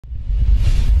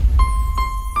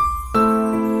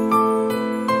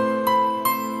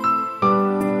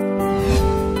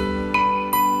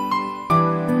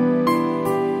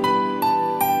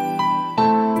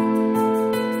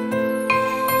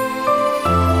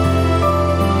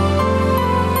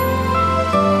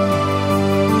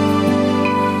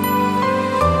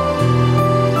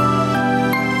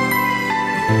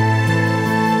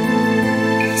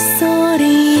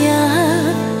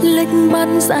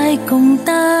ai cùng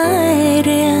tai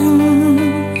riêng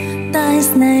tai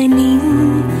này nín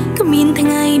có miên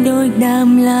thanh ai đôi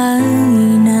đàm lại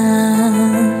nà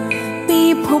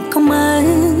pi phúc Khmer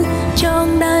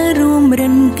trong đai rùm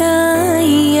rần cay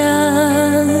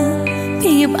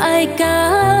hiệp ai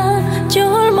cả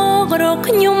chốn mô rọc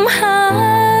nhung hai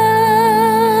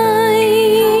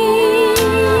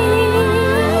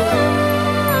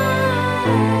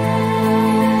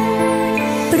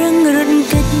rừng rừng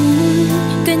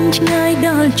kinh ngay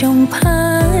đo trong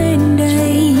phai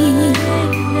đây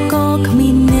có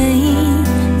khmir này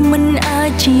mình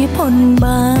ai chỉ phồn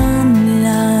ban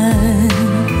là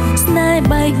snai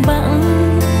bay băng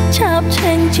chắp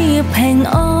tranh chia phèn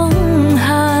ong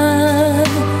hà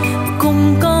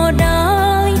cùng có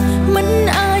đai mình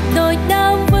ai đôi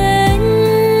đau bên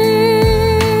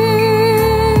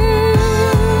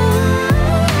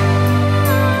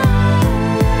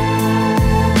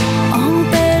ông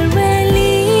bèl về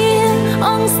lia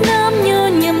ông snam như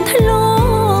nhầm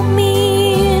thlo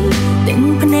miên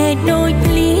tình phê đôi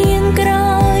liên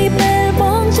cày bèl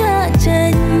bóng cha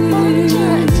chân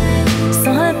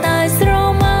xóa tai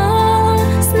sro máu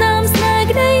snam snai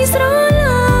đây sro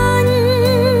lan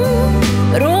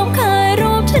rộp khai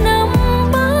rộp cho năm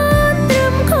bát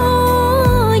đêm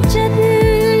khói chân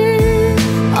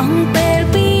ông bèl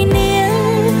pi niên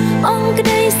ông cái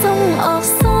đây sông ọc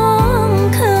sóng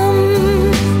khâm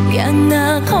biển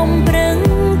ngà không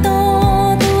prâng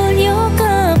to tua gió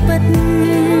ca bật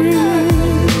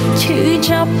chữ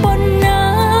chắp bôn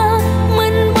na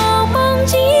mình bao bóng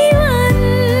chí văn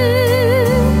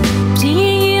chỉ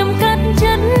im cắt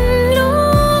chân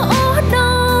lúa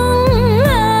đông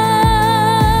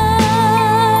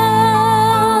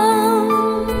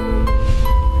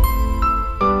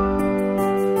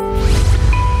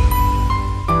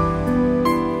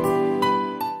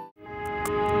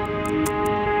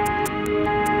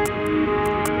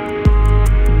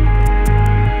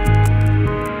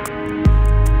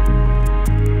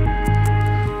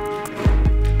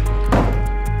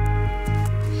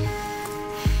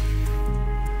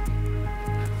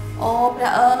Ô, bà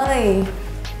ơi,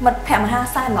 mật phèm ha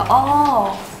sai mà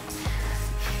ô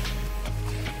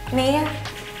nè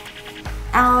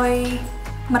ơi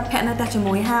mật phèm nơi ta chỉ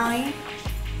mùi hai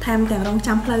thêm tiền rong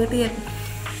trăm plơ tiền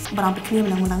bà lòng bị kia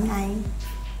mà một nắng ngày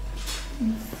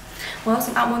bố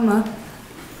xin ông ơi mà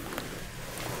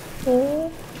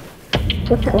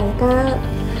mật phèm lòng ta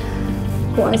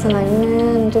của anh sẵn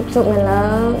lạnh chụp chụp này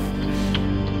là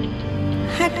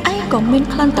hát ấy còn mình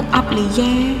khăn tập ập lì da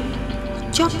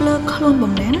chóp lơ khôn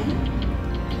bầm nén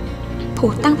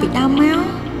phủ tăng bị đau máu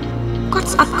quát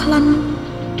ấp khăn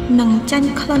nâng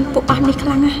tranh khăn bộ ăn đi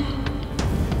khăn à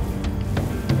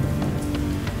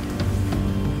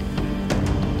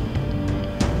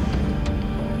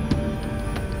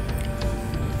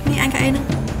นี่anh cái nữa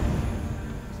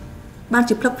ban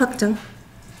chỉ plug plug chừng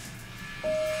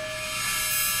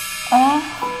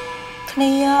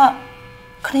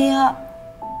clear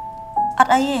ở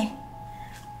đây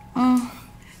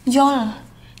vô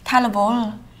thay là vô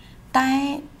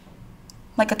tay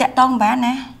mày có tẹt tông bán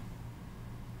nè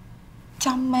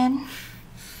trong men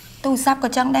tu sắp có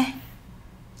chân đây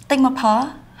tinh mà phở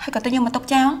hay có tinh nhưng mà tóc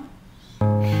cháo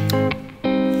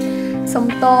sông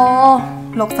to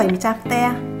lột sảy mà chạp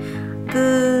te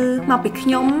cứ mà bị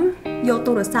nhóm vô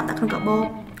tu được sắp đã không có bô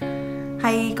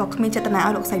hay có comment cho tao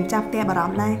nào lột sảy mà chạp te bà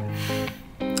rõm đây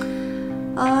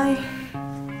ơi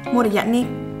mua để dặn đi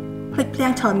lịch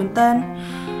plan trời mình tên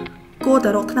cô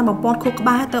tự rột thằng bằng bon cô có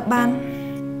ba tờ ban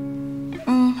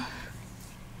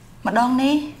mà đong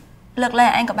đi lực là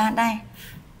anh của bạn đây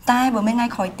tai vừa mới ngay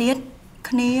khỏi tiết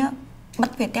khní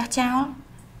bắt việc té cháo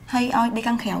hay oi đi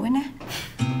căng khéo ấy nè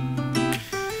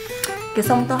cái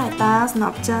xong tôi hỏi ta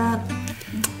snap chat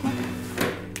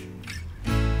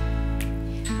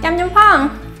chăm chăm phong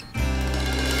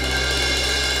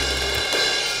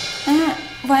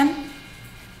văn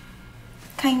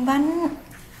khanh văn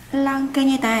lang cây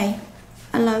như tài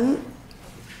anh lớn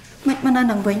mệt mà nên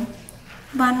đằng vĩnh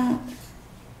văn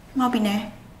mau bị nè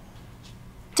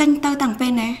chân tơ tặng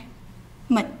bên nè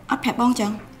mệt ấp hẹp bông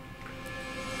chẳng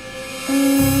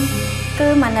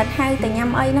cứ mà nạch hai từ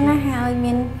nhâm ấy nó hai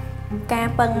miền ca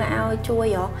bưng ao chui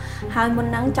vậy hai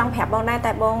muốn nắng trong hẹp bông đây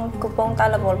tại bông cục bông tao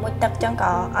là một mũi tật chân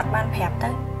có ở ban hẹp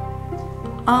tới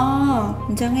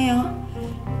chẳng nghe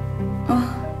không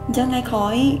chẳng nghe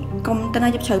khỏi công tên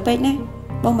ai giúp sự bết nè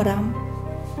bông mà đâm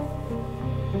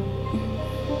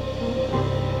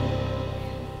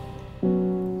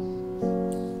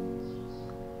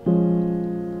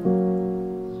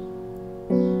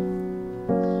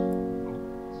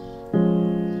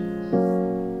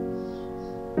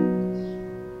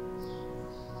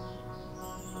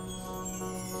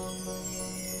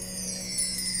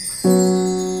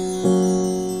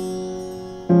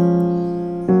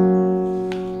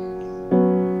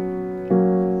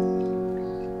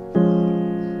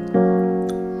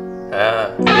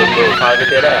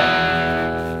ទៀតទេ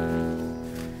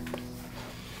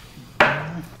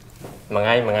មួយថ្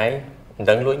ងៃមិន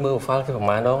ដឹងលួចមើល file គេប្រ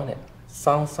ហែលដងនេះស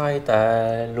ង្ស័យតែ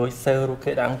លួច save រូប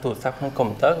គេដាក់ទូរស័ព្ទក្នុងកុំ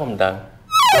ព្យូទ័រក៏មិនដឹង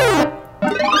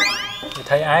និ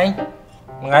យាយឯង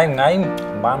មួយថ្ងៃ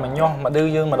បានមកញាស់មកឌឺ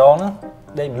យើងម្ដងហ្នឹង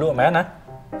ដេកមិនលក់មែនណា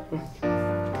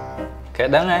គេ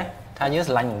ដឹងហ៎ថាយើង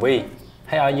ស្រឡាញ់នឹងវី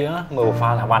ហើយឲ្យយើងមើល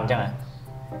file អាវ៉ាន់អញ្ចឹងហ៎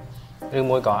ឬ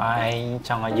មួយក៏ឯងច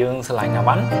ង់ឲ្យយើងស្រឡាញ់អា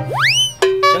វ៉ាន់អ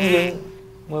ញ្ចឹងយើង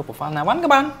មើល profile អាវ៉ាន់ក៏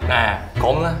បានណា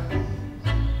កុំណា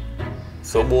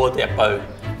សួរបួរទៀតបើ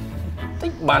តិ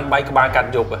ចបានបាយក្បាលកាត់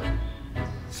យប់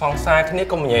សង្សារគ្នា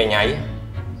កុំញ៉ៃញ៉ៃ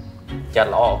ចាត់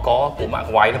ល្អអកពួកម៉ាក់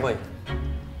ខ្វាយទៅវិញ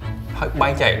ហើយបែ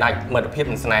ងចែកដាច់មិត្តភាព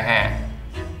និងស្នេហា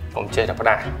កុំចេះតែផ្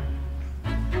ដាស់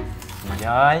មក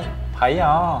ហើយភ័យ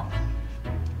អូ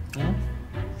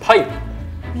ភ័យ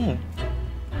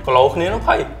គីឡូគ្នានោះ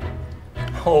ភ័យ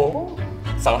ហូ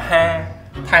សង្ហា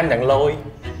ថែមទាំងលយ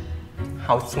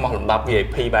ហើយស្មោះលំដាប់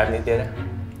VIP បែបនេះទៀត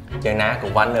យ៉ាងណាក៏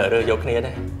វ៉ាន់រើយកគ្នា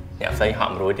ដែរអ្នកផ្សេងហ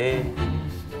ត់មិនរួចទេ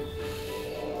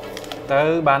ទៅ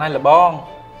បានហើយលបង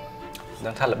ដឹ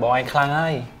ងថាលបងឯងខ្លាំងហើ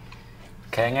យ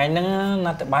ខែថ្ងៃហ្នឹង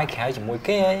ណាត់តែបាយក្រៅជាមួយ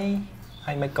គេអី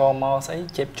ហើយមិនក៏មកស្អី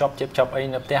ជេបចប់អី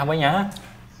នៅផ្ទះវិញហ៎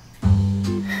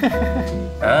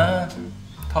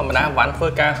ធម្មតាវ៉ាន់ធ្វើ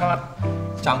ការហត់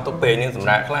ចង់ទៅពេលនឹងសម្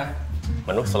រាប់ខ្លះម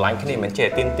នុស្សស្រឡាញ់គ្នាមិនចេះ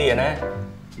ទៀនទាណា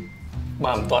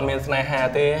បើមិនទាន់មានស្នេហា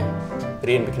ទេ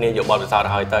រៀនពីគ្នាយកបទពិសោធ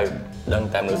ន៍ឲ្យទៅដឹង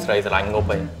តែមនុស្សស្រីស្រឡាញ់ងប់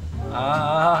ហី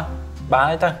បាន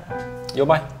ហើយទៅយក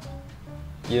បាយ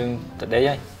យើងទៅដេក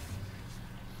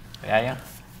ហើយឯង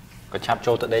ក៏ឆាប់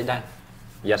ចូលទៅដេកដែរ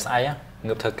ប្រយ័ត្នស្អែក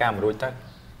ងើបធ្វើការមិនរួចទៅ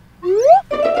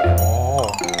អូ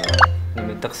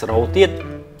មានទឹកសរោទៀត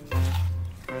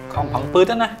ខំប្រឹងពឺ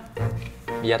ទៅណា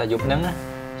ប្រយ័ត្នតែយប់ហ្នឹង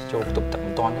ចូលបន្ទប់ទឹកមិ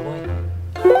នតាន់ទៅវិញ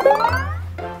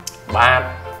បាទ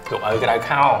លោកឪក្តៅ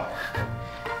ខោ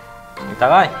ទៅ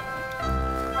ហើយ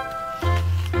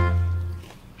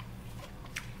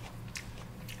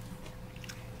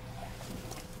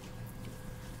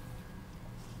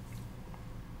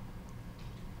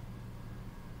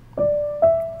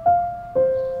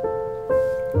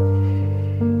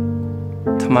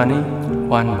ថ្មនេះ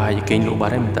វ៉ាន់បាយគេងលក់បា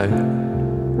ត់ហើយមិនទៅ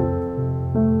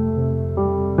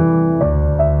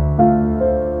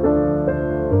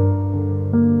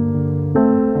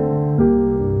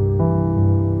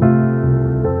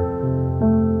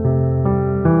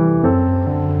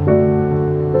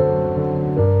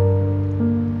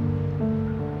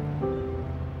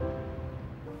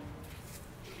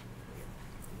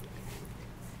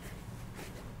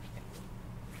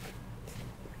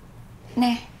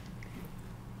ណែ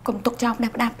កុំទុកចោលផ្ដេ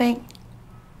សផ្ដាស់ពេក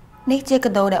នេះជា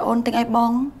កាដូដែលអូនទិញឲ្យប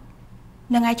ង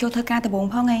នឹងឲ្យចូលធ្វើការដំបូង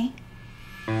ផងហី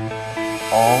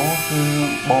អូគឺ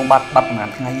បងបាត់ប្រហែល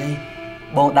ថ្ងៃហី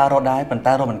បងដើររត់ដែរប៉ុន្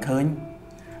តែរត់មិនឃើញ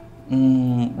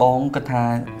បងគិតថា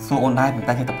សួរអូនដែរប៉ុន្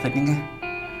តែខ្ញុំតែភ្លេចហ្នឹងណា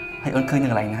ហើយអូនឃើញនៅ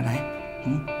កន្លែងណាដែរ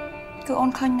គឺអូ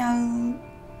នឃើញ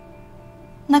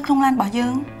នៅក្នុងឡានរបស់យើ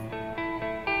ង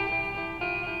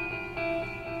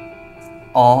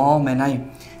អូមែនហើយ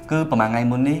គឺប្រហែលថ្ងៃ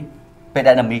មុននេះពេល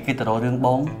ដែលដាមីគេទៅរករឿងប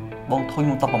ងធុញ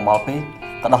មកតបប្រមល់ពេក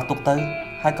ក៏ដោះទុកទៅ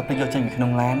ហើយក៏ភ្លេចយកចេញពីក្នុ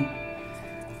ងឡាន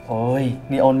អូយ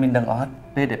នេះអូនមានដឹងអត់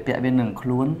ពេលដែលពាក់វានឹងខ្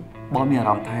លួនបងមានអា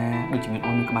រម្មណ៍ថាដូចជាមាន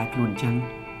អូននៅក្បែរខ្លួនអញ្ចឹង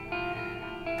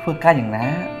ធ្វើការយ៉ាងណា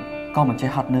ក៏មិនចេះ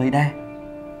ហត់នឿយដែរ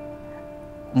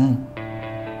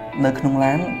នៅក្នុង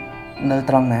ឡាននៅ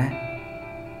ត្រង់ណា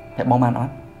តែបងបានអ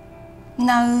ត់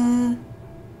នៅ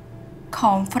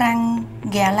ខំហ្វ្រាំង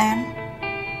ហ្គាឡាន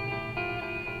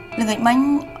ល្ងាចមិញ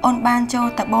អូនបានចូល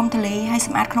ទៅបូមទលេហើយស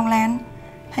ម្អាតក្នុងឡាន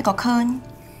ហើយក៏ឃើញ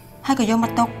ហើយក៏យកម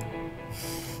កទុក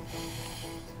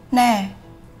ណែ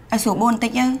ឲ្យស្រួលបួនបន្តិ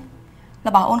ចទៅរ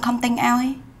បស់អូនខំទិញឲ្យ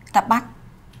តែបាត់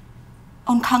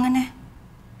អូនខឹងណា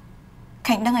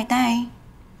ខេញដឹងអីតែ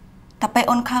តែពេល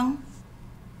អូនខឹង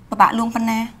ពិបាកលួងប៉ុណ្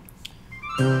ណា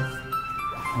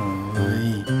អើយ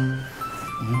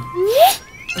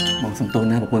បងសំទោស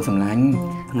ណាប្រពន្ធសម្លាញ់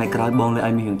ថ្ងៃក្រោយបងលើ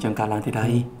ឲ្យមានរឿងចឹងកើតឡើងទៀតហើ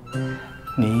យ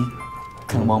នេះ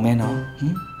ខឹងបងមែនហ៎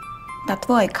តែធ្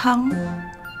វើឲ្យខឹង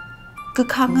គឺ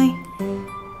ខឹងហី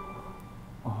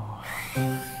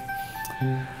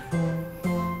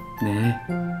ណែ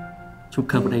ជប់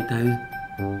ខឹងប្តីទៅ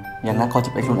យ៉ាងណាក៏ជ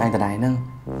ប់អីខ្លួនឯងដដែលហ្នឹង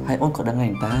ហើយអូនក៏ដឹងហើ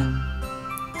យតា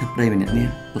ថាប្តីម្នាក់នេះ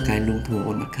បកកាយលួងធ្វើ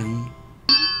អូនបាត់ខឹង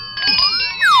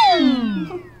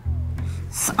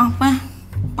ស្អប់ណា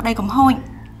ប្តីកំហួច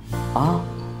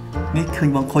នេះឃើញ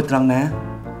បងខូចត្រង់ណា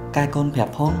កែកូនប្រា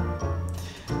ប់ផង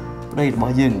ប្តីរប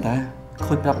ស់យើងតា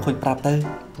ខូចប្រាប់ទៅ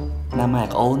ណាម៉ែ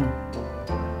ក្អូន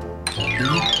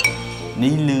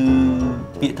នេះឮ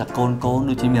ពាក្យថាកូន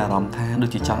ដូចជាមានអារម្មណ៍ថាដូច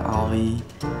ជាចង់ឲ្យ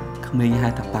ក្មេងហៅ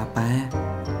ថាប៉ា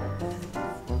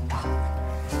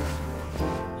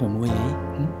mà mua vậy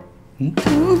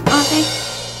ọt đi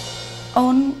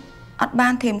ôn ọt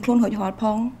ban thèm khuôn hồi họt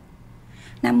phong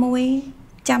năm muối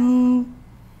trăm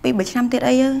bị 7 năm tiết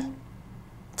ấy ư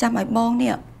trăm ở bong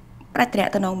nè bắt trẻ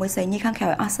từ nó mới xây như khang khẻo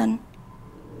ở sân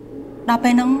đào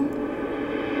pe nóng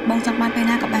bong trong ban pe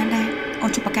naกับban đây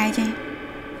ôn chụp bạc cay chơi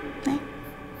đấy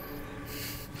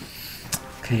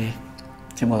ok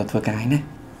chứ một là thua cái này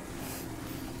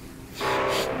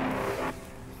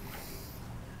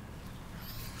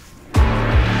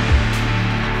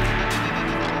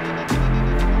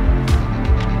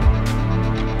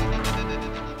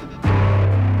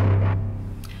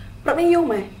Rộn đi vô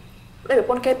mà đây là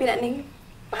con kê pi lại nín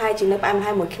hai chỉ lớp ăn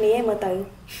hai một khné mơ từ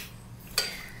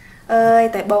ơi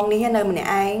tại bông đi nơi mình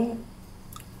anh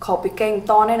khổ bị kênh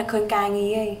to nên là khơi ca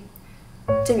nghi ấy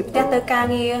trên bị tét tới ca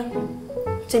nghi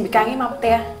trên bị ca nghi mọc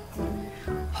te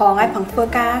họ ngay bằng phơ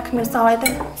ca mình soi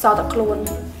tới soi tập luôn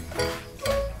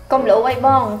công lũ ấy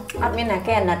bông ăn miếng là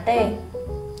cái là tê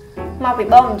mau bị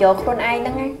bông vô con ai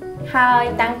nữa ngay hơi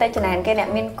tăng tay cho nàng cái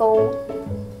đẹp miên cu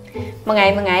một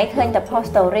ngày khơi tập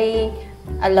post story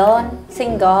alone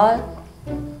single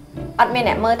ăn miếng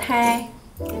đẹp mơ thai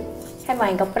hay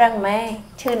mày gặp răng mày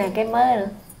chưa là cái mơ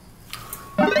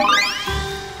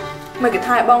mày cái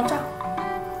thai bông chắc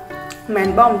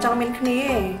mền bông trong miếng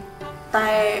khné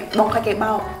tay bông khai cái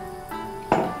bao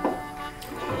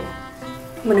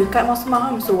mình được cãi máu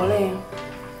làm rùa lên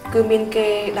cứ miên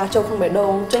kê đá trâu không bể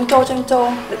đồ chân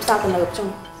trâu được sao còn lợp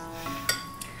trong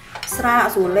xa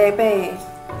rùa lê bê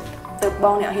từ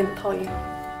bông này hiện thôi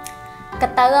cái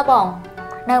tớ á bông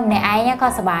nơi này ai nhá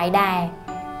con sờ bài đài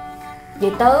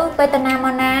vậy tớ petana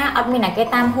mana ở bên này cái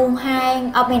tam hung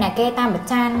hai ở bên này cái tam bạch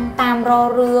chan tam ro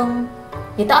rương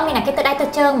vậy tớ ở bên này cái tớ đây tớ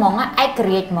chơi món á ai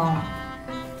create món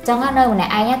trong ở nơi này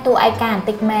ai nhá tu ai can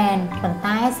tích man phần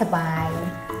tay sờ bài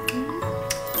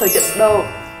thời trận đâu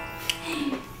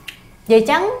vậy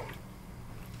chăng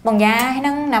bằng già hay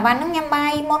nâng là ban nâng nhâm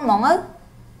bay món món ức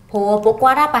phù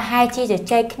qua đó bà hai chia giờ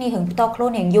chơi khi hưởng to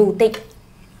luôn hàng dù tịch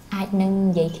ai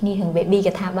nâng vậy khi hưởng baby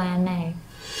cái thà ban này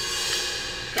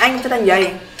anh cho thành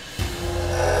vậy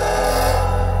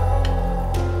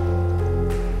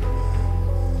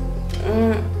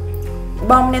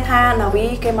bom nên tha nào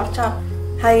vì cái mặt chặt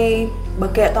hay bờ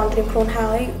kẹ toàn thêm khôn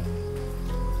hai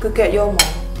cứ kẹ vô mà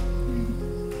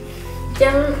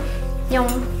chân nhung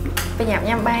bây giờ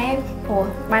nhâm bé của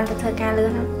ban từ thơ ca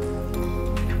lươn không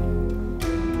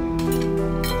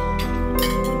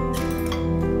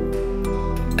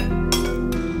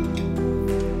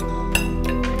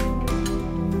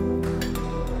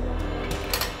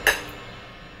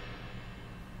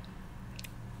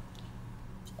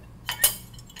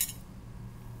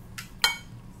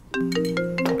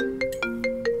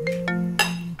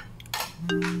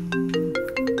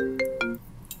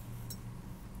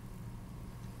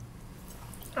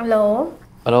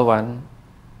Alo bạn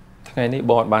ngày nay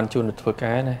bọn bạn chun được thua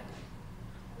cái này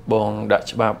bọn đã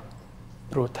chụp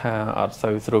rồi thà ở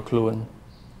sâu rồi luôn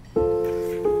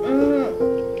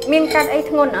miên cắt ấy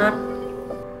ngôn ọt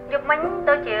dục bánh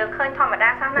tôi chỉ khơi thò mà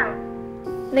đa sao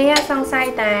nằng nè xong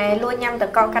say tài luôn nhâm từ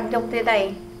co cắt dục thế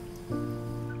đây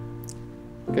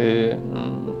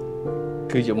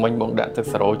cứ dục bánh bọn đã từ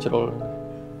sầu cho rồi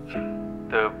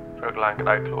từ rất là cái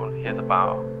đại luôn hiện tại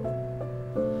bảo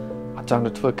trong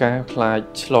được thua cái là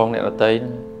chlong này là tây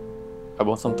ở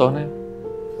bọn sông tốt đấy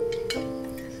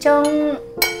trong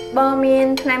bò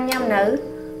miên nam nhâm nữ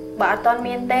bỏ toàn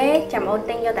miên tế chậm ôn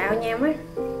tinh cho tạo nhắm á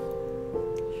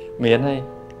miến hay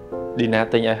đi na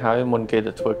tinh ai hỏi môn kia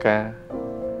được thua ca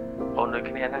ôn được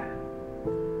cái này nè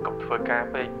cặp thua ca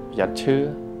về giặt chưa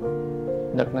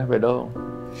nực này về đâu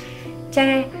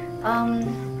cha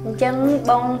chân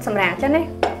bông sầm rạng chân đấy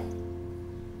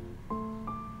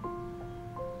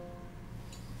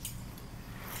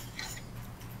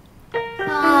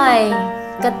ơi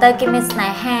cái tới cái miếng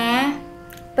này ha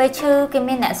bây chứ cái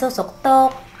miếng này số sọc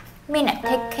tốt miếng này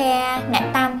take care này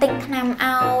tam tinh nam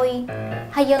oi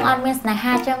hay dương on miếng này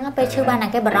ha chân á bây chứ ban này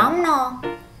cái bóng nó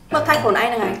mất thay của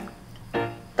anh này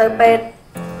tới pet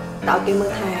tạo cái mưa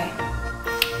thải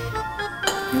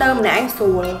nơi này anh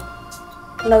sùa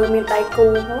nơi miền tây cu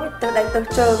hối từ đây từ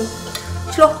trường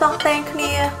chuột tóc ten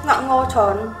kia ngọ ngô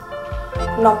tròn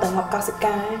nọ từ ngọc cao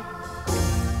sika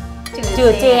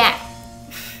chưa chè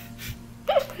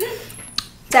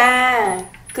cha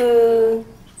cứ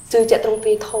chưa chạy trong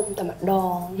phi thông tại mặt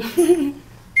đòn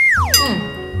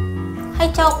hay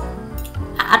chọc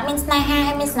admin này ha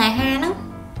hay miếng này ha nó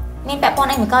miếng bẹp con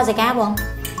anh mới coi gì cá bông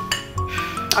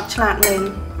ọt chặt lên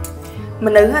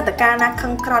mình nữ hết tất cả na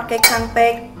khăng crot cái khăng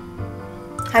pe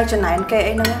hay cho này anh kê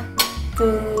ấy nữa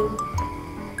cứ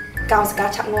cao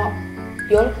sika chạm ngọ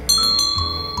yếu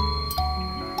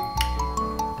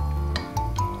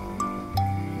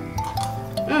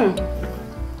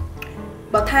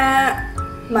ថា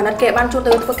មកណាត់គេបានជួប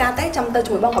ទៅធ្វើការទេចាំទៅ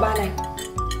ជួយបងក៏បានដែរ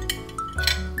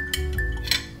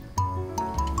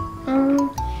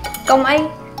កុំអី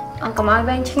អង្គកុំឲ្យ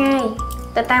វែងឆ្ងាយ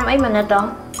ទៅតាមអីមកណាត់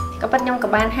ហ៎ក៏ប៉ិតខ្ញុំក៏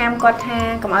បានហាមគាត់ថា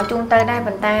កុំឲ្យជូនទៅដែរ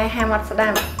ប៉ុន្តែហាមអត់ស្ដា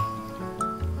ប់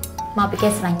មកពីគេ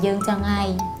ស្រឡាញ់យើងចឹងហើយ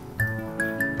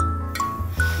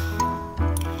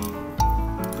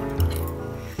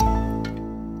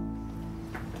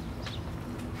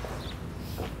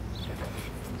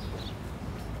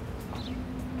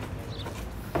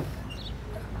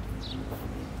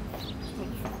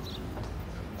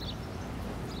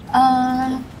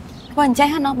ធ្វើអញ្ចឹង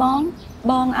ហ៎ណោះបង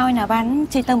ឲ្យណាវ៉ាន់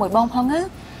ជិះទៅមួយបងផងណា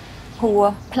ព្រោះ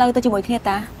ផ្លូវទៅជាមួយគ្នា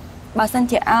តាបើសិន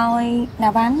ជាឲ្យណា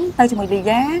វ៉ាន់ទៅជាមួយលី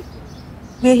យ៉ា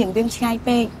វារៀងវាឆ្ងាយ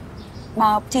ពេក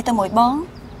បើជិះទៅមួយបង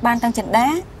បានទាំងចិន្តា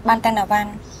បានទាំងណាវ៉ា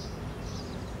ន់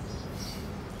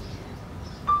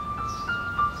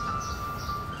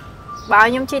បើ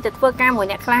ខ្ញុំជិះទៅធ្វើការមួយ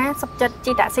អ្នកខ្លះសុខចិត្ត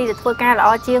ជិះតាក់ស៊ីទៅធ្វើការល្អ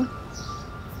ជាង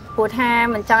ព្រោះថា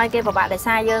មិនចង់ឲ្យគេពិបាកដោយ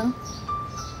សារយើង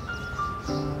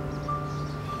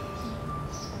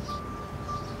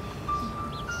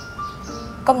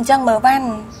កុំអញ្ចឹងមើលវ៉ាន់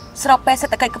ស្របពេលសេ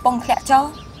ដ្ឋកិច្ចកំពុងធ្លាក់ចុះ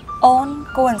អូន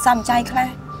គួរអន្សំចៃខ្លះ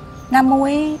ណាមួ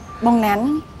យបងណាន់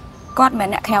គាត់មិន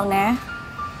អ្នកក្រៅណា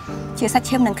ជាសាច់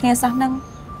ឈាមនឹងគ្នាសោះនឹង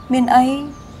មានអី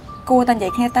គួរតែនិយា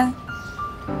យគ្នាទៅ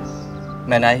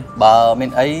មែនអីបើមាន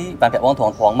អីបានប្រាប់បងត្រ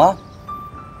ង់មក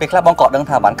ពេលខ្លះបងក៏ដឹង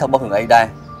ថាបានខឹងបងរឿងអីដែរ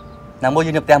ណាមួយ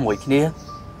យើងនៅផ្ទះមួយគ្នា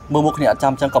មើលមុខគ្នាអត់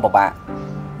ចំចឹងក៏ពិបាក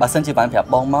បើសិនជាបានប្រាប់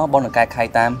បងមកបងនឹងកែខៃ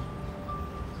តាម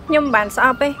ខ្ញុំបានស្អ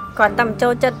ប់ទេគាត់តែមិនចូ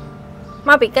លចិត្តម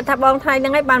កពីគិតថាបងថ្លៃហ្នឹ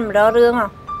ងឯងបានមករករឿងហ៎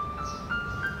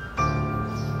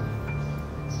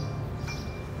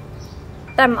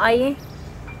តែមិនអីទេ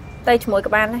ទៅជាមួយ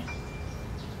ក៏បានដែរ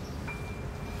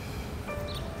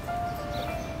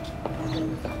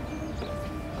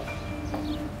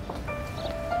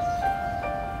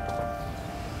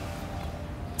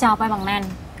ចោលไปបងណាន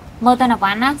មើលទៅណា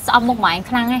វ៉ាន់ណាស្អប់មុខម៉ែឯង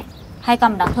ខ្លាំងឯងហើយក៏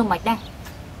មិនដឹងធ្វើមិនដែរ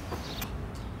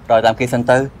រយតាមគេសិន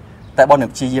ទៅតែបងនឹង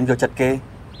ព្យាយាមយកចិត្តគេ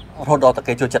រហូតដល់តែ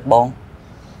គេចូលចិត្តបង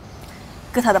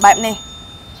គឺថាតែបែបនេះ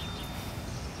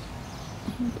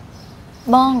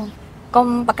បងកុំ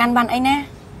ប្រកាន់បានអីណា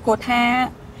ព្រោះថា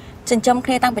ចិញ្ចឹមគ្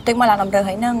នាតាំងពីទឹកមកឡើងដំរើ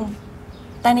ហើយនឹង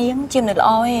តែនាងជាមនុស្សល្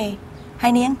អឯងហើ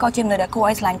យនាងក៏ជាមនុស្សដែលគួរ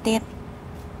ឲ្យស្រឡាញ់ទៀត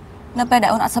នៅពេលដែល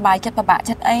អូនអត់សប្បាយចិត្តពិបាក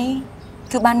ចិត្តអី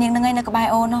គឺបាននាងនឹងឯងនៅក្បែរ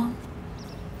អូនហ៎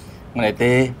មិន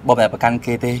ទេបងមិនប្រកាន់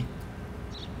គេទេ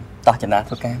តោះចំណា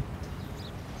ធ្វើការ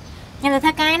ខ្ញុំទៅធ្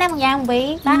វើការណាមួយយ៉ាងពីរ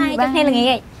ដល់ហើយទៅគ្នាល្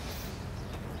ងាច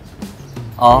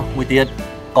អូមួយទៀត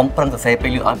កុំប្រឹងសរសេរពេក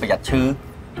លឺឲ្យប្រយ័ត្នឈឺ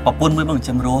ប្រពន្ធមួយបងចិញ្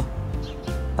ចឹមរស់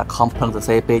តែខំប្រឹងសរ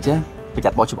សេរពេកចាប្រយ័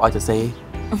ត្នបោះជប់ឲ្យសរសេរ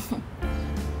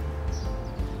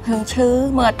រឿងឈឺ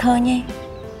មើលអត់ឃើញទេ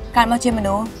កើតមកជាម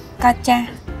នុស្សកើតចាស់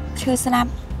ឈឺស្លាប់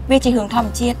វាជារឿងធម្ម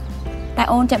ជាតិតែ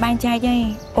អូនចេះបែងចែកទេ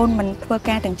អូនមិនធ្វើ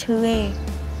ការទាំងឈឺទេ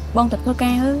បងទៅធ្វើកា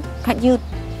រខាត់យឺត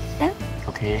ទៅ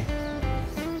អូខេ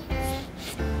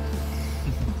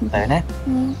តែណា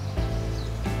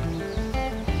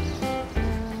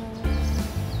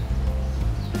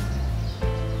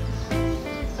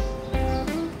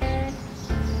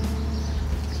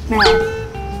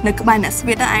នៅក្បែរអ្នកស្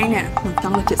វៀតឯងនេះមិនច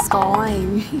ង់ទៅចិត្តស្គរឯង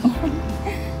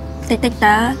តិចតិច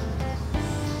តើ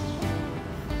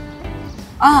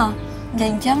អូនិយា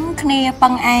យអញ្ចឹងគ្នាប៉ឹ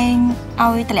ងឯង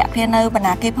ឲ្យតម្លាក់គ្នានៅបណ្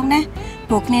ណាគេផងណា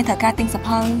ព្រោះគ្នាត្រូវការទិញស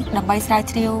ភៅដើម្បីស្រាវ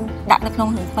ជ្រាវដាក់នៅក្នុង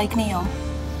រឿងស្វ័យគ្នាហ៎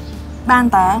បាន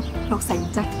តើលោកស្រី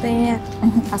ចាស់ទេ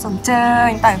អត់សំជើ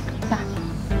ញទៅចា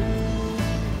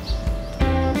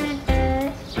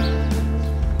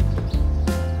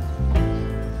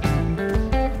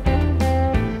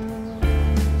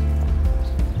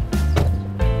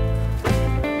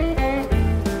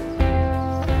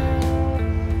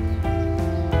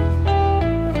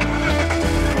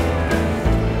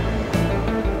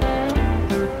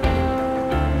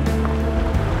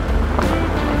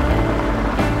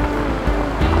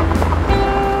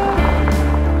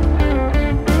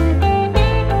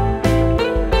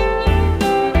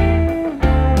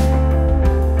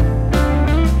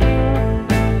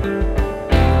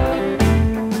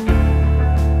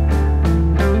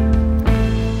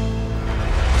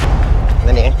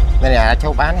ចូ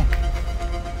លបានទេ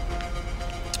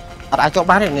អត់អាចចូល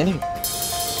បានទេនេះ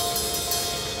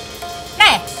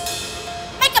ណែ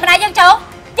មិនកំដៅយើងចូល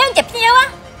យើងជាភ្ញៀវ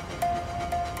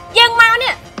យើងមក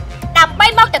នេះដើម្បី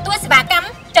មកទទួលសេវាកម្ម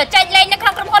ចែកលេងនៅក្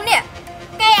នុងក្រុមហ៊ុននេះ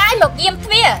គេឲ្យមកយាមទ្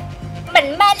វារមិន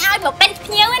មែនឲ្យមកเป็น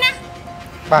ភ្ញៀវទេណា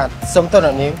បាទសុំទោសអ្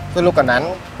នកនាងគឺលោកកណាន់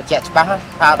បញ្ជាក់ច្បាស់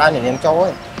ថាអត់ឲ្យអ្នកនាងចូលទេ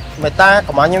មេតា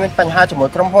កុំឲ្យខ្ញុំមានបញ្ហាជាមួយ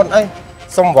ក្រុមហ៊ុនអី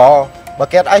សុំវល់បើ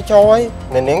គេអត់ឲ្យចូលទេ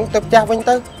អ្នកនាងទៅផ្ទះវិញ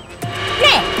ទៅ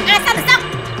ណែអាសាប់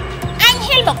អញ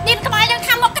ហ៊ានមកទៀនក្បាលយើង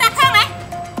ខាងមក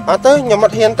អត់ទេខ្ញុំអ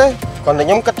ត់ហ៊ានទេគាត់តែខ្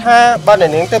ញុំគិតថាបើអ្ន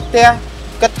កនាងទៅផ្ទះ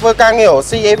គិតធ្វើការងាររក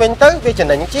ស៊ីអីវិញទៅវាចំ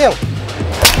ណេញជាង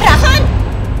រហ័ន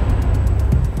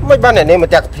មិនបានអ្នកនាងមក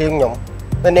តាក់ធៀងខ្ញុំ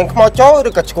អ្នកនាងខ្មោចចូល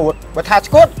ឬក៏ឈួតបើថា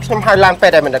ឈួតខ្ញុំហៅឡានពេ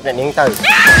ទ្យឲ្យមិនដឹកអ្នកនាងទៅ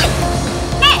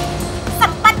នេះស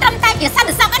ម្បត្តិត្រឹមតែជាសន្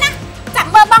តិសុខណាចាំ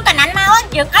មើលបងកណាន់មក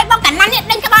យើងឲ្យបងកណាន់នេះ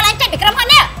ដេញក្បាលឡើងចេញពីក្រុមហ៊ុន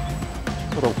នេះ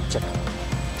រូបចិត្ត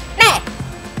ណែ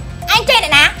អញចេះអ្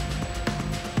នកណា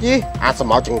យីអាចស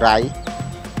មោចង្រៃ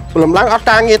ព្រមឡើងអត់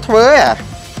ការងារធ្វើហ៎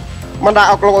មិនដែរ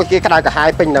អុកលោកឲ្យគេក្តៅក្រហាយ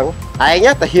ពេញហ្នឹងឯង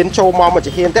តែហ៊ានចូលមក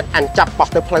ជាហ៊ានទៀតអញចាប់បោះ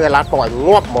ទៅផ្លូវអាឡាតបងឲ្យ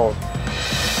ងាប់ហ្មង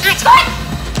អាចឈួត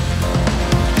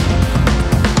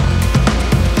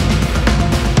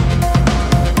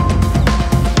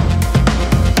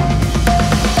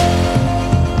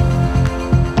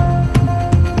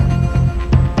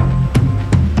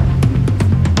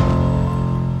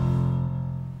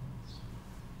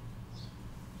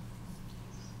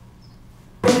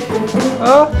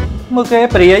មើលគេ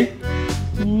ព្រាយ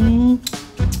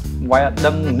វាយអត់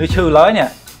ដឹងនេះឈឺឡើយនេះ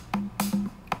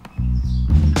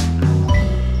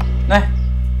ណែ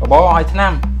បបឲ្យថ្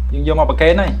នាំយើងយកមកប្រកេ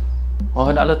នហើយអូ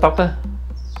ដាក់លើតុទៅ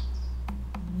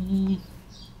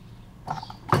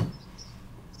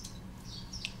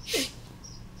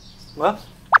មើល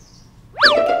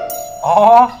អូ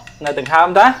នៅដង្ហើម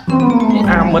តា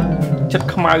អាមិតចិត្ត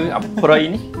ខ្មៅអប្រិយ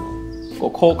នេះក៏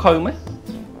ខោខើមែន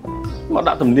មក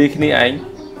ដាក់ទំនីគ្នាឯង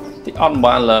ទីអត់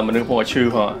បានលើមនុស្សមកឈឺ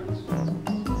ហ៎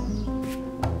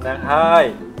ហ្នឹងហើយ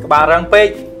ក្បាលរឹងពេក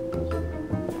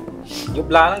យ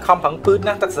ប់ឡើងខំប្រឹងពឺត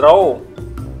ណាស់ទឹកសេរ៉ូ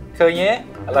ឃើញទេឥ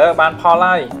ឡូវបានផល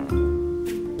ហើយ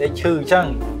ដេកឈឺអញ្ចឹង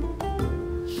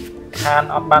ខាន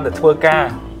អត់បានទៅធ្វើការ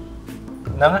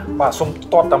ហ្នឹងបាទសុំ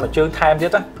តតតែមួយជើងថែមទៀ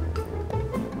ត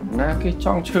ណាគេច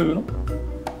ង់ឈឺនោះ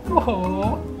អូហូ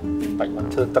បាច់មក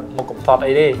ធ្វើទឹកមុខកំតត់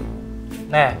អីទេ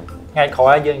ណែថ្ងៃក្រោ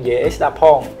យយើងនិយាយអីស្ដាប់ផ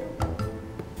ង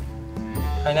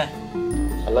ហើយណា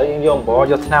ឥឡូវយើងយកអំបោ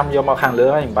យកថ្នាំយកមកខាងលើ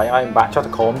ហើយមិនបាច់ឲ្យបាក់ចុះ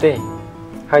ទៅក្រោមទេ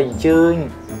ហើយអញ្ជើញ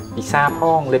ពិសាផ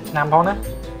ងលេបថ្នាំផងណា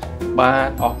បាទ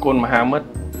អរគុណមហាមិត្ត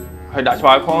ហើយដាក់ឆ្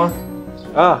លើយផង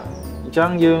អញ្ចឹង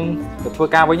យើងទៅធ្វើ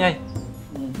ការវិញហើយ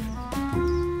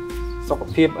សុខ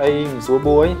ភាពអីមិនស្រួល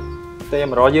បួយតែ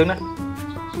មករកយើងណា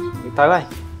យើងទៅហើ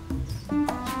យ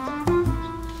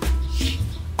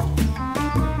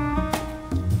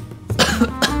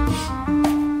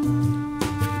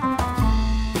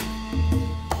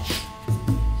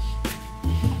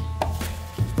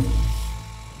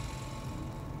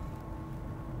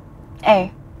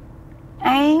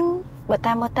ឯងបើ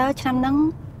តាមមើលទៅឆ្នាំហ្នឹង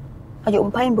អាយុ29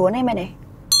ហ្នឹងមែនទេ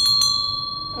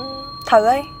ត្រូវ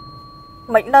ហើយ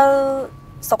មិននៅ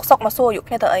សុកមកសួរអាយុ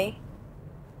គ្នាទៅអី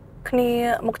គ្នា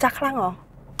មុខចាស់ខ្លាំងហ៎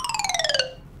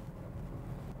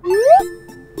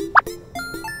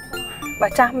បើ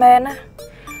ចាស់មែនណា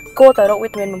គួរតែរកវី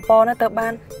តាមីនបំពន់ណាទៅបា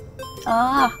ន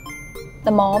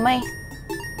តែម៉មអី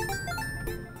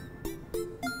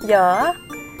យើ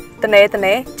ត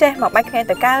នេចេះមកបាច់គ្នា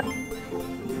ទៅកើត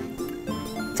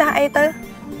ចាស់អីទៅ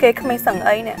គេគ្មានសឹង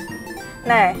អីនេះ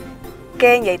ណែ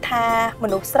គេនិយាយថាម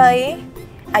នុស្សស្រី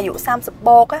អាយុ30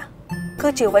បូកគឺ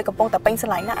ជាវ័យកំពុងតែពេញស្រ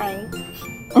ឡាញ់ណាឯង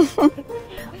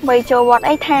វ័យចូលវត្ត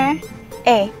អីថា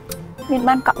មាន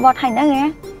បានកក់វត្តហើយហ្នឹង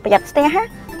ប្រយ័ត្នស្ទះហ៎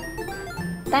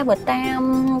តែបើតាម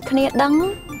គ្នាដឹង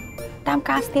តាម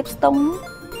ការស្ទាបស្ទង់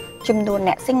ចំនួន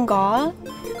អ្នក single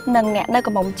និងអ្នកនៅ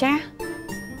កំមុំចាស់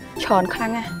ច្រើនខ្លាំ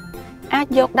ងណាស់អាច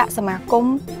យកដាក់សមាគម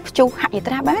ព្យុះហយា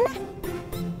ត្រាបានណា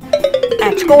អា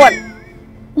ចឈួត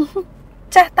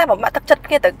ចេះតែបំបាក់ទឹកចិត្ត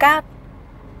គ្នាទៅកើត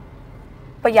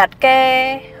ប្រយ័ត្នគេ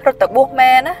រត់ទៅបួស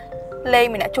មែនណាលេង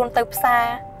ម្នាក់ជួនទៅផ្សារ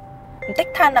បន្តិច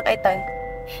ថានឹកអីទៅ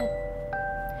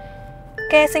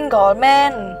គេ single មែ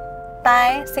នតែ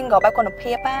single បែបគុណ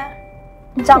ភាព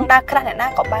ចង់ដើរក្រាស់អ្នកណា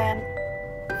ក៏បាន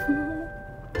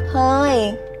ហើយ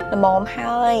ល្មម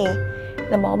ហើយ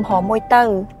ល្មមហមមួយទៅ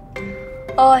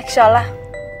អូយខ្យល់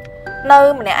នៅ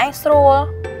ម្នាក់ឯងស្រួល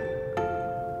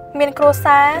មានគ្រួ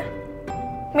សារ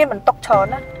មានបន្ទុកច្រើន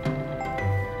ណា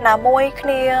ណាមួយគ្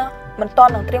នាមិនត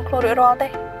ន់នឹងត្រៀមខ្លួនរួចរាល់ទេ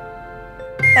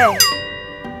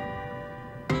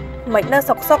មិននៅ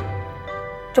សុក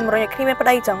ជំរុញឲ្យគ្នាមានប្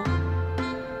តីចឹង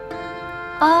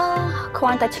គ្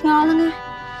រាន់តែឆ្ងល់ហ្នឹងណា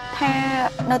ថា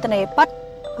នៅតនេប៉ិត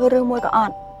ឬមួយក៏អ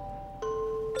ត់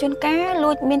ជួនកាល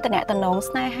លួចមានតំណតំណង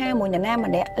ស្នេហាមួយនរណា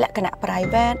ម្នាក់លក្ខណៈ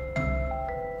private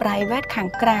ខាង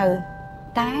ក្រៅ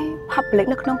តែ public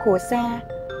នៅក្នុងគ្រួសារ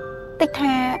តិច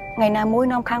ថាថ្ងៃណាមួយ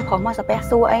នាំខាងប្រុសមកសាពះ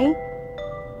សួរអី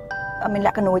អត់មានល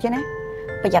ក្ខណៈទេណា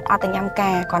ប្រយ័ត្នអត់ទៅញ៉ាំ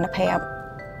ការគាត់ទៅប្រាប់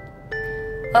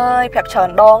អើយប្រាប់ច្រើន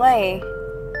ដងហី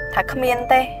ថាគ្មាន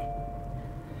ទេ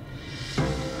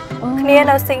គ្នា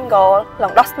នៅ single ឡ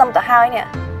ងដោះស្នឹមទៅហើយនេះ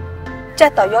ចេះ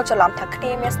តែយកច្រឡំថាគ្នា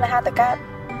មានស្នេហាទៅកើត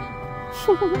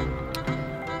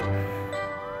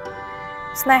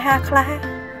ស្នេហាខ្លះ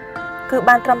គឺ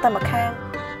បានត្រឹមតែមួយខាង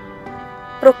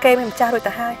ព្រោះគេមានម្ចាស់រួច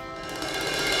ទៅហើយ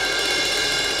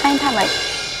ឯងថាម៉េច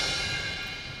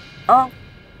អូ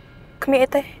គ្មានអី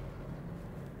ទេ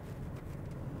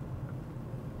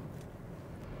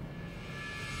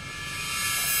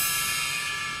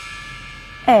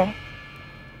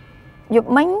យប់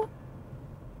មិញឯង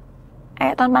អ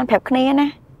ត់បានប្រាប់គ្នាណា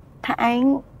ថាឯង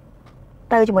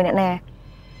ទៅជាមួយអ្នកណា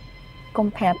កុំ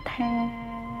ប្រាប់ថា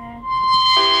ណា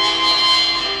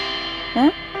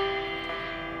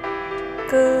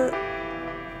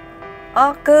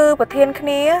គឺប្រធានគ្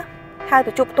នាហៅ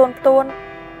ទៅជួបផ្ទួន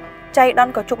ចៃដន្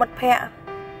យក៏ជួបមិត្តភ័ក្តិ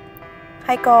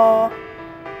ហើយក៏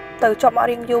ទៅជាប់មក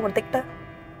រៀងយូរបន្តិចទៅ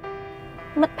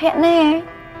មិត្តភ័ក្តិណា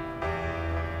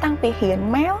តាំងពីរៀន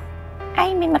មកឯ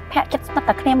ងមានមិត្តភ័ក្តិចិត្តស្និទ្ធ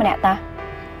តែគ្នាម្នាក់តា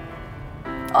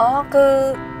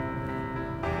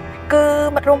គឺ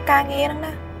មិត្តរួមការងារហ្នឹង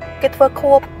ណាគេធ្វើ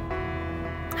ខួប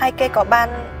ហើយគេក៏បាន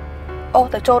អូស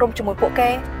ទៅចូលរួមជាមួយពួកគេ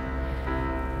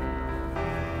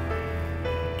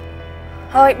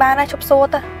ហើយបានហើយឈប់សួរ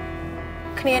ទៅ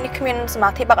គ្នានេះគ្មានសមា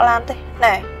ធិបាក់ឡានទេ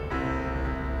ណែ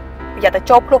ប្រយ័ត្នតែ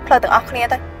ចូលភ្លោះផ្លូវទាំងអស់គ្នា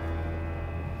ទៅ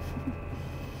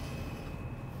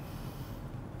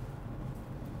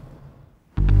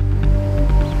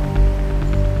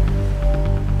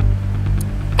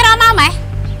ក្រមកម៉េះ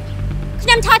ខ្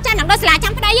ញុំឆោតចាំនឹងដល់សាលា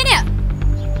ចាំប្តីទេនេះ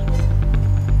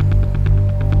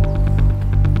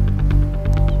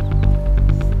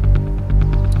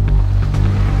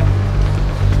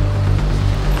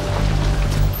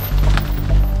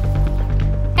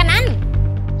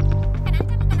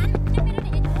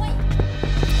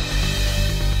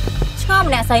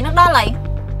អ្នកស្រីនឹងដល់ហើយ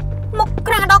មុខ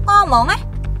ក្រាស់ដល់កហ្មងណា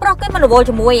ប្រុសគេមិនរវល់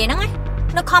ជាមួយឯហ្នឹងណា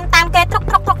នៅខំតាមគេត្រុ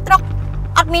ក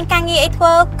អត់មានការងារអីធ្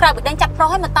វើក្រៅពីដេញចាប់ប្រុស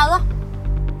ឲ្យមកទៅ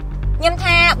ខ្ញុំ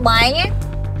ថាបាយណា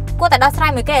គួរតែដោះស្រាយ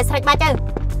មួយគេឲ្យស្រេចបាច់ទៅ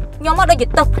ខ្ញុំមកដូចជា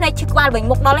ទឹកភ្នែកឈឺក្បាលវិញ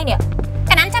មុខដល់ហើយនេះ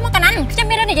កណាន់ចាំមកកណាន់ខ្ញុំ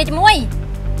មានរឿងនិយាយជាមួយ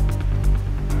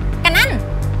កណាន់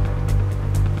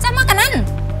ចាំមកកណាន់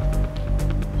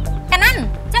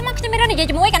ចាំមកខ្ញុំមានរឿងនិយាយ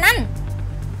ជាមួយកណាន់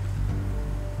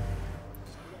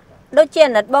ដូចជា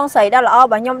អាណិតបងស្រីដល់ល្អរ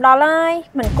បស់ខ្ញុំដល់ហើយ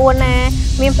មិនគួរណា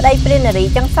មានប្តីព្រាននារី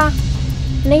ចឹងសោះ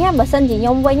នេះបើសិនជាខ្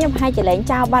ញុំវិញប្រហែលជាលែង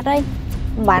ចោលបាត់ហើយ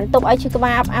មិនបានទុកឲ្យឈឺក្បា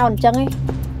លអាប់អោអញ្ចឹងឯង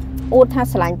អួតថា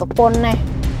ស្រឡាញ់ប្រពន្ធណា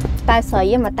តែស្រី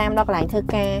មកតាមដល់កន្លែងធ្វើ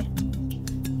ការ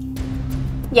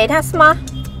និយាយថាស្មោះ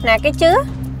ណាគេជឿ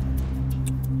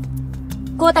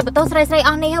គួរតែបន្ទោសស្រីអ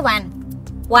ស់នេះហ៎វ៉ាន់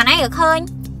ឯងក៏ឃើញ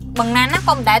បងណានណា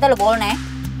ក៏មិនដែរទៅរវល់ណា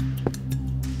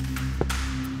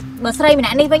បើស្រីម្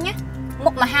នាក់នេះវិញណា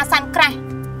មុខមហាសានក្រាស់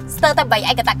ស្ទើរតែបី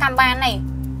ឯកតកម្មបាននេះ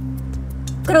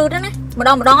គ្រឺទៅណាម្ដ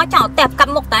ងឲ្យចោលតែកា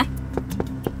ប់មុខតា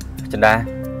ចិន្តា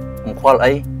មិនខ្វល់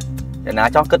អីអ្នកណា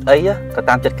ចង់គិតអីក៏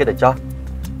តាមចិត្តគេទៅចោះ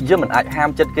យើងមិនអាចហាម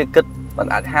ចិត្តគេគិតមិន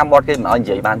អាចហាមមាត់គេមិនឲ្យនិ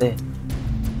យាយបានទេ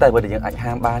តែបើយើងអាច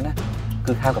ហាមបានណា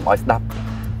គឺហាមកុំឲ្យស្ដាប់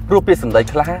ព្រោះពាក្យសម្ដី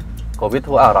ខ្លះក៏វា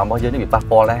ធ្វើឲ្យអារម្មណ៍របស់យើងនេះវាប៉ះ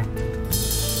ពាល់ដែរ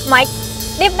ម៉េច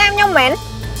ឌៀបដាមខ្ញុំមែន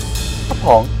ផ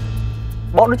ង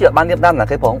បងដូចជាបានឌៀបដាមណា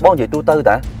គេផងបងនិយាយទូទៅ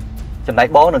តាចំណែក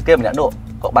បងនឹងគេម្នាក់នោះ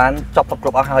ក៏បានចប់គ្រ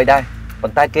ប់អស់ហើយដែរប៉ុ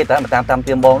ន្តែគេតែមកតាម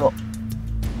ទៀមបងនោះ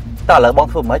តើឥឡូវបង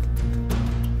ធ្វើមិន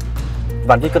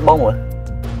បាននិយាយគិតបងមើល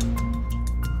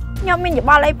ខ្ញុំមានយោ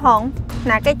បល់អីផង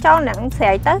ណាគេចោលអ្នកស្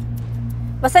រីទៅ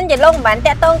បើសិនជាលោកមិនបាន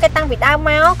តាក់ទងគេតាំងពីដើមម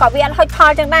កក៏វាអត់ហុចផ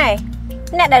លចឹងដែរ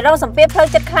អ្នកដែលរងសម្ពាធផ្លូវ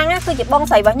ចិត្តខ្លាំងណាគឺជាបង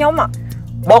ស្រីរបស់ខ្ញុំ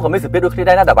បងក៏មានសម្ពាធដូចគ្នា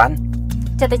ដែរណាតាបាន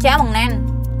ចិត្តទៅចាបងណាន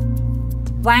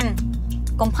វ៉ាន់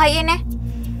កុំភ័យអីណា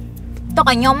ទុក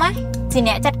ឲ្យខ្ញុំណាជា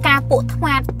អ្នកចាត់ការពួកថ្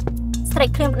មាតស្រេច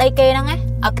គ្រាមប្តីគេហ្នឹងណា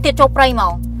ឲ្យខ្ទាតចូលព្រៃម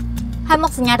កហើយម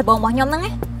កសញ្ញាដំបងរបស់ខ្ញុំហ្នឹង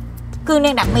ណាគឺ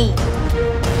នាងដាមី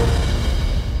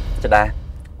ចដា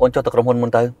អូនចុះទៅក្រុមហ៊ុនមុន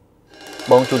ទៅ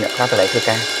បងជួនអ្នកខ្លះទៅកន្លែងធ្វើ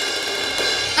ការ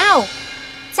អោ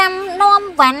ចាំនាំ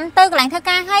វ៉ាន់ទៅកន្លែងធ្វើ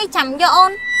ការហើយចាំយកអូ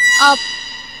ន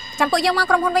ចាំពួកយើងមក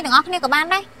ក្រុមហ៊ុនវិញទាំងអស់គ្នាក៏បាន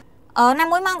ដែរណា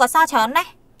មួយមកក៏សល់ច្រើនដែរ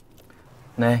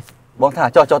ណែបងថា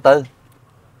ចុះទៅ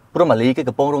ព្រោះម៉ាលីគេ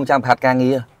កំពុងរងចាំប្រហាត់ការ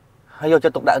ងារហើយយកចិ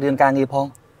ត្តទុកដាក់រៀនការងារផង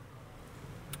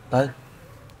ទៅ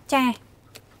ចា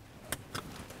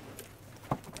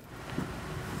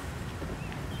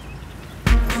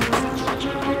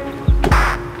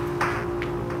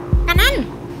កណាន់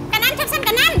ចាំសិនក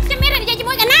ណាន់ខ្ញុំមានរឿងនិយាយជា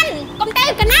មួយកណាន់កុំទៅ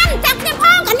កណាន់ចាំខ្ញុំផ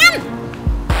ងកណាន់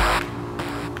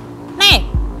ណែ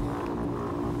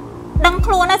ដឹង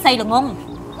ខ្លួនណាស្រីល្ងង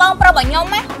បងប្រុសរបស់ខ្ញុំ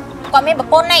ណាគាត់មានប្រ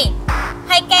ពន្ធនេះ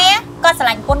ហើយគេក៏ស្រ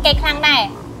ឡាញ់ប្រពន្ធគេខ្លាំងដែរ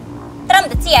ត្រឹម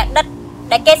តែជាអតីត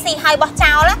ដែលគេស៊ីហើយបោះ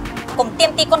ចោលកុំទៀម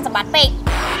ទីគុណសម្បត្តិពេក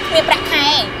គ្មានប្រាក់ខែ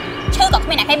ឈឺក៏គ្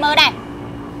មានអ្នកគេមើលដែរ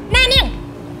ណែនាង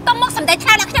កុំមកសំដីឆ្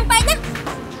លើយដល់ខ្ញុំពេកណា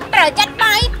ត្រូវចាត់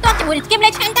បាយទាត់ជាមួយនឹងស្គីមលេ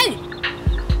ឆ្ងាញ់ទៅ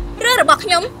រឿងរបស់ខ្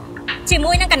ញុំ ជា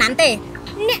មួយនឹងកណាន់ទេ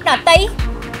អ្នកដតី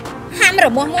ហាមរ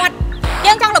មាស់មាត់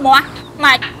យើងចង់រមាស់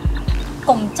ម៉េច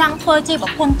កុំចង់ធ្វើជាប្រ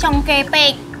ពន្ធចង់គេពេ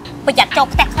កប្រយ័ត្នចូល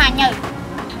ផ្ទះខ្លាញ់ទៅ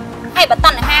ហើយបើត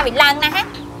ណ្ហាវាឡើងណាស់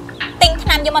ទិញថ្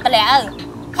នាំយកមកតម្លាក់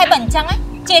ហើយបើអញ្ចឹង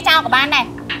ជាចោលក៏បានដែរ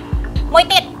មួយ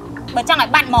ទៀតបើចង់ឲ្យ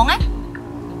បាត់ហ្មង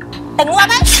ទៅងាប់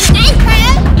អីខែ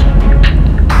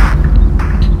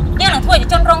យើងនឹងធ្វើជា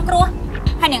ជនរងគ្រោះ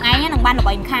ហើយនាងឯងនឹងបានល្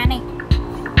បីមិនខានទេ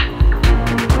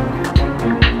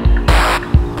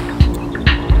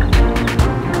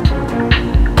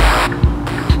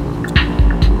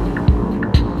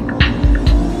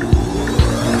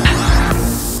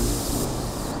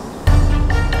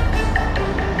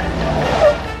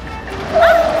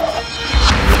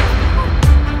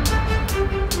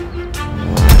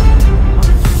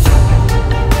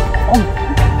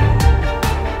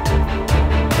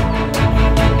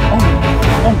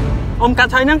អ៊ំកា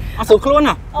ត់ហើយហ្នឹងអត់ស្រួលខ្លួន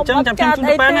ហ៎អញ្ចឹងចាំខ្ញុំជូន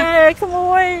ទៅប៉ែណាក្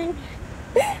មួយ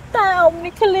តែអ៊ំ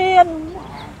នេះឃ្លាន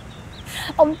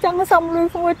អ៊ំចង់សុំលុយ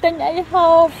ក្មួយទិញអីហូ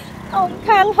បអ៊ំ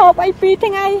ខានហូបអី2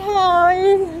ថ្ងៃហើយ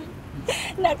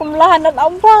អ្នកកំឡោះណាត់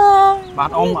អ៊ំផងបា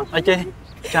ទអ៊ំអីទេ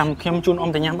ចាំខ្ញុំជូនអ៊ំ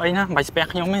ទៅញ៉ាំអីណាមិនបាច់ស្ពះ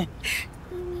ខ្ញុំទេ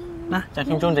ណាចាំ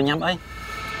ខ្ញុំជូនទៅញ៉ាំអី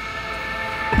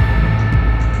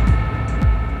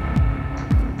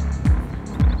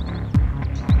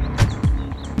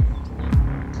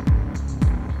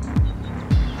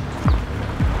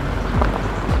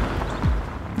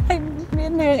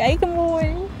នាងអីក្មួយ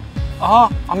អូ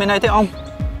អត់មានអីទេអ៊ំ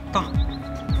តោះ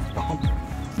អ៊ំ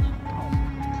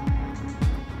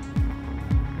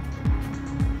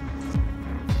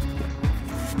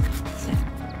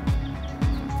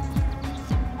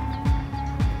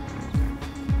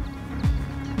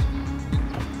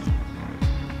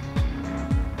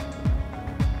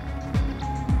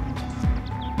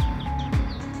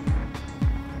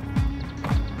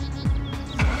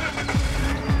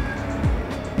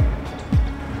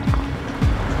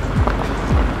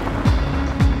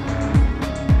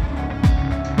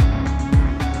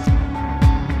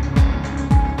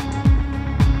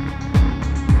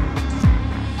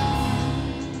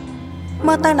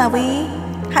មើលទៅណាវី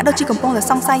ហាក់ដូចជាកំពុងតែ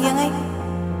សង្ស័យយើងឯង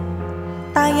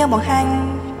តើយើងបង្ហាញ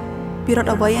ពីរត់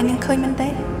អ្វីឲ្យនាងឃើញមែនទេ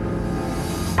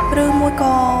ឬមួយ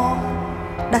ក៏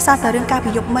ដោយសារតែរឿងការប្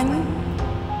រយុទ្ធមិញ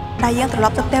ដែលយើងត្រឡ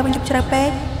ប់ទៅផ្ទះវិញយប់ជ្រៅពេក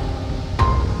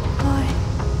ហើយ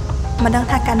មិនដឹង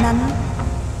ថាកាលណា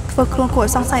ធ្វើខ្លួនគួរឲ្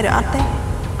យសង្ស័យឬអត់ទេ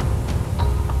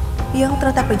យើងត្រូ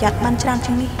វតែប្រយ័ត្នបានច្រើន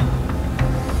ជាងនេះ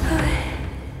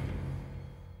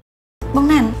បង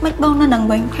ណានមិនបងនៅនឹង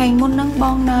វិញខែមុនហ្នឹងប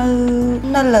ង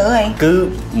នៅលើអីគឺ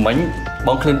មិញប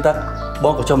ងឃ្លីនទឹកប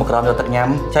ងក៏ចូលមកក្រោមយកទឹកញ៉ាំ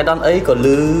ចៃដន្យអីក៏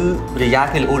លឺរយ៉ា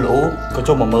គេលូក៏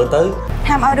ចូលមកមើលទៅ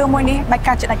ហាមឲ្យរឿងមួយនេះបាច់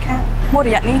កើតចិត្តដាច់ខាតមួយរ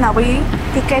យៈនេះណាវី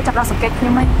គឺគេចាប់ដល់សង្កេតខ្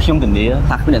ញុំហីខ្ញុំធានា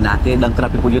ថាគ្មានអ្នកណាទេដឹងក្រា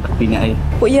ប់ពីពួកយើងតាំងពីថ្ងៃអី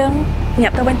ពួកយើងញា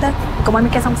ប់ទៅវិញទៅកុំឲ្យមា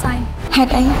នគេសង្ស័យហេ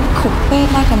តុអីគ្រប់ពេល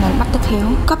ដែលកណ្ដាលបាត់ទឹកខៀវ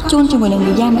កប់ជួនជាមួយនឹងរ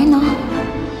យ៉ាមែនណោះ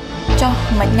ចុះ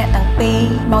មិនអ្នកទាំងពីរ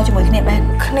មកជាមួយគ្នាបាន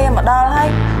គ្នាមកដល់ហើយ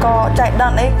ក៏ចៃដ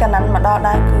ន្យអីកណ្ដាលមកដល់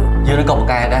ដែរគឺយើងនឹងក៏ប្រ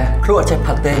កែដែរគ្រូអត់ចេះ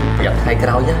ផឹកទេប្រយ័ត្នថ្ងៃក្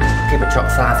រោយគេបញ្ច្រក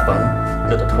ស្រាស្វឹង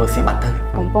យកទៅធ្វើស៊ីបាត់ទៅ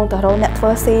កំពុងតែរកអ្នកធ្វើ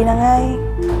ស៊ីហ្នឹងហើយ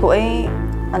ពួកអី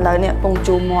ឥឡូវនេះកំពុង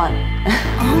ជូរមាត់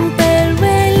អងពេល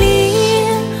វេលា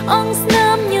អងស្នេ